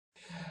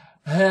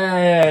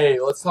Hey,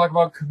 let's talk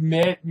about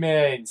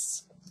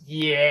commitments.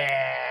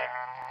 Yeah,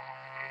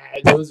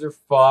 those are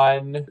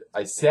fun.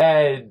 I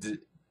said,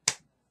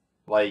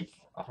 like,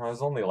 it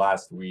was only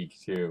last week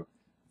too.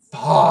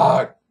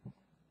 Fuck.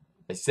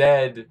 I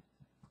said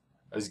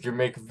I was gonna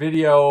make a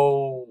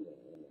video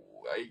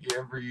like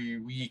every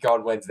week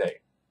on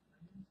Wednesday,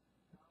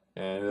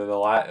 and then the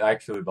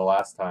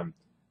last time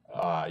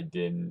I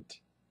didn't.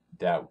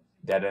 That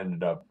that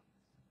ended up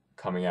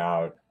coming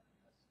out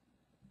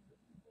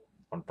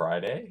on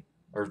Friday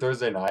or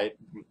Thursday night.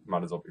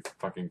 Might as well be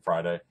fucking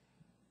Friday.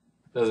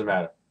 Doesn't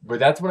matter. But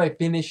that's when I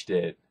finished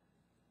it.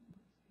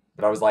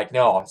 But I was like,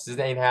 no, this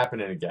ain't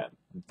happening again.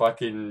 I'm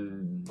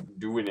fucking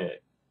doing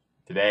it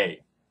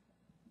today.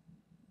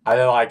 I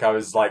then like I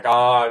was like, oh,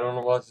 I don't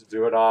know what to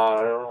do it on.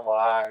 I don't know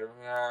why.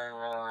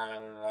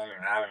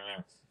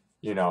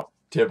 You know,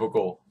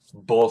 typical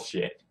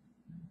bullshit.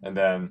 And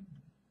then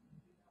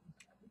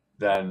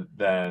I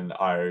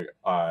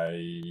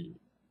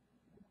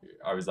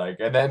was like,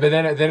 and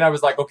then I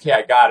was like, okay,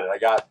 I got it. I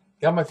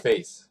got my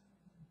face.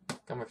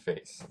 Got my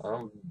face.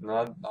 I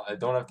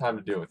don't have time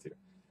to deal with you.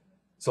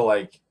 So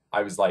like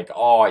I was like,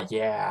 oh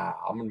yeah,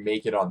 I'm gonna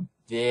make it on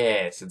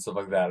this and stuff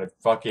like that.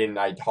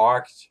 I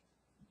talked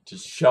to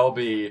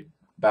Shelby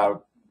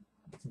about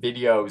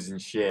videos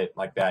and shit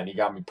like that, and he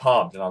got me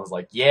pumped, and I was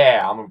like,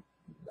 yeah,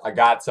 I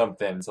got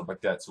something and stuff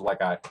like that. So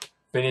like I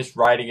finished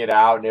writing it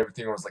out and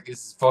everything. I was like,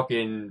 this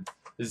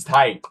is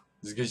tight.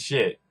 This is good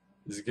shit.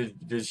 This is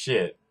good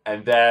shit.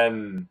 And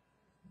then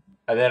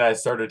I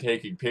started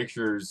taking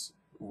pictures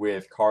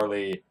with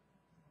Carly,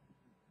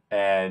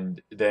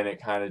 and then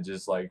it kind of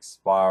just like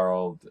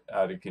spiraled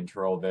out of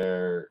control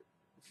there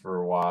for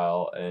a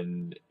while,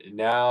 and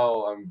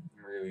now I'm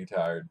really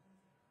tired.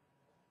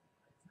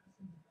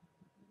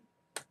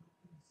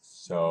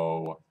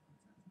 So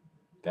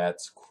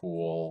that's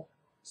cool.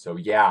 So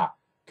yeah,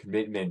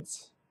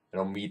 commitments. I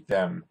don't meet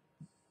them.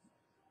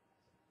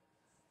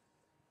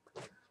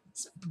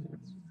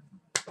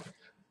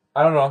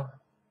 I don't know.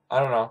 I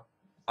don't know.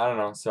 I don't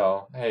know.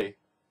 So hey,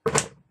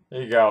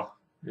 there you go.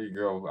 There you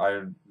go.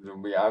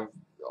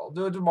 I'll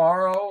do it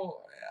tomorrow.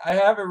 I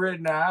have it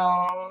written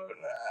out.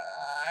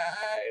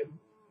 I'm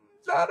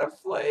not a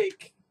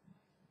flake.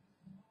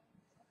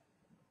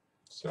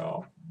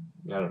 So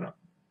I don't know.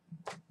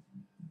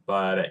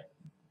 But hey,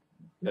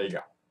 there you go.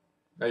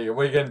 There you go.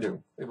 What are you gonna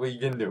do? What are you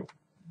gonna do?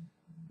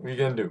 What are you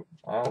gonna do?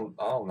 I don't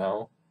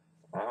know.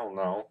 I don't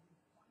know.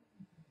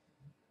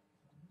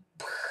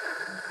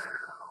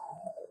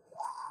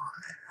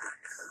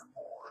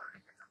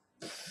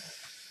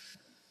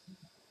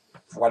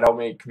 I don't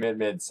make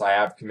commitments. I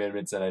have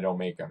commitments and I don't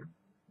make them.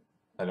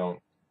 I don't.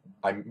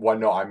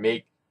 No. I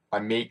make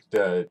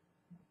the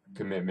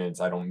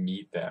commitments. I don't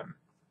meet them.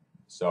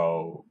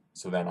 So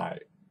then I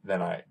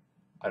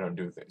don't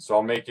do things. So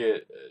I'll make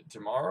it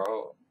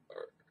tomorrow.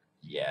 Or,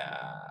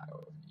 yeah,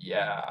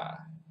 yeah,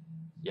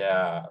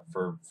 yeah.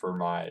 For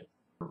how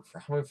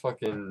many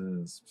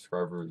fucking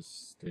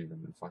subscribers do you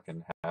even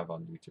fucking have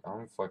on YouTube? How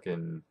many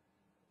fucking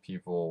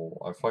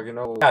people I fucking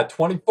know? Yeah,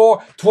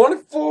 24,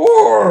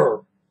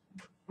 24.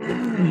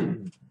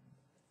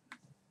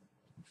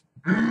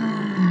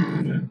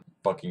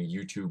 Fucking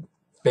YouTube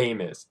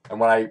famous. And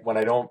when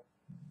I don't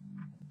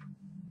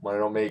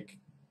make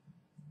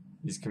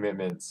these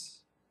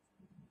commitments,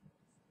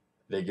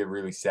 they get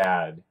really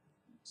sad.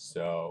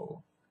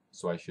 So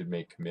I should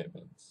make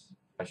commitments.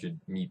 I should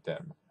meet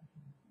them.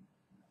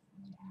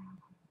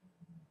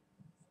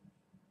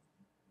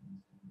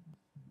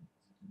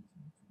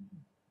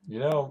 You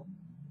know,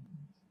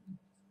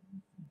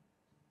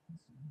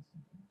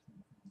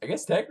 I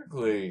guess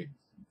technically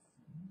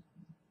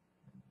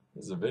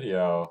this is a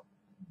video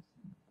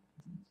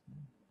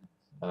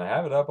and I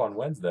have it up on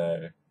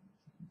Wednesday.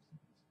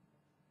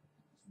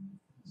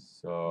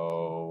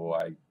 So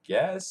I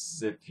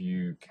guess if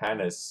you kind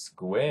of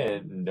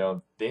squint and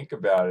don't think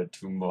about it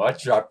too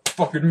much, I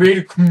fucking made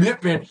a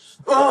commitment.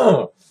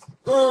 Uh,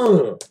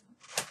 uh,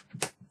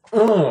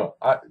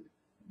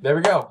 there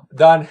we go.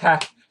 Done. Ha,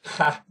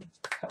 ha.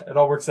 It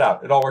all works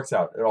out. It all works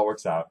out. It all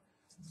works out.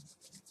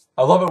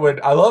 I love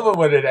it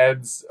when it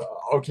ends.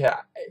 Okay.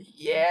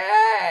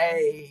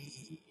 Yay.